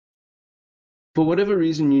For whatever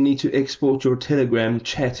reason you need to export your Telegram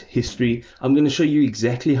chat history, I'm going to show you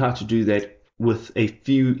exactly how to do that with a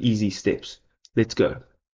few easy steps. Let's go.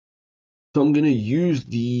 So I'm going to use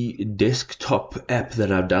the desktop app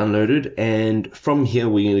that I've downloaded, and from here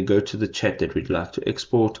we're going to go to the chat that we'd like to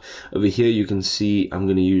export. Over here you can see I'm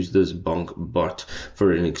going to use this Bonk bot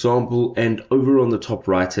for an example, and over on the top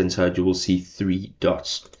right hand side you will see three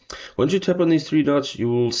dots. Once you tap on these three dots, you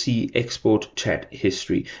will see export chat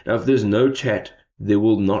history. Now if there's no chat, there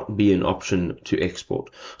will not be an option to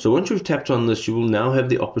export. So once you've tapped on this, you will now have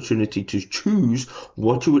the opportunity to choose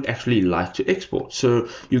what you would actually like to export. So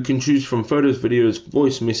you can choose from photos, videos,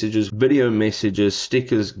 voice messages, video messages,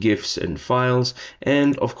 stickers, GIFs, and files.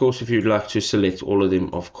 And of course, if you'd like to select all of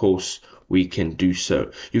them, of course, we can do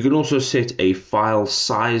so. You can also set a file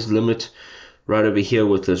size limit right over here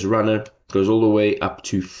with this runner. Goes all the way up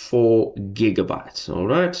to 4 gigabytes. All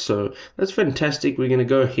right, so that's fantastic. We're going to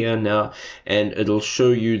go here now and it'll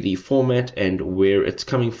show you the format and where it's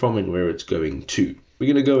coming from and where it's going to.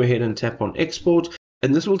 We're going to go ahead and tap on export,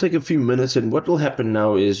 and this will take a few minutes, and what will happen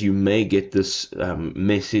now is you may get this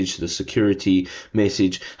message, the security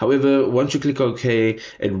message. However, once you click OK,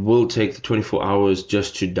 it will take the 24 hours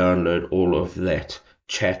just to download all of that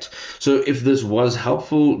chat. So if this was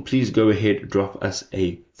helpful, please go ahead, drop us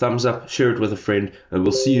a thumbs up, share it with a friend, and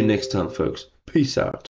we'll see you next time, folks. Peace out.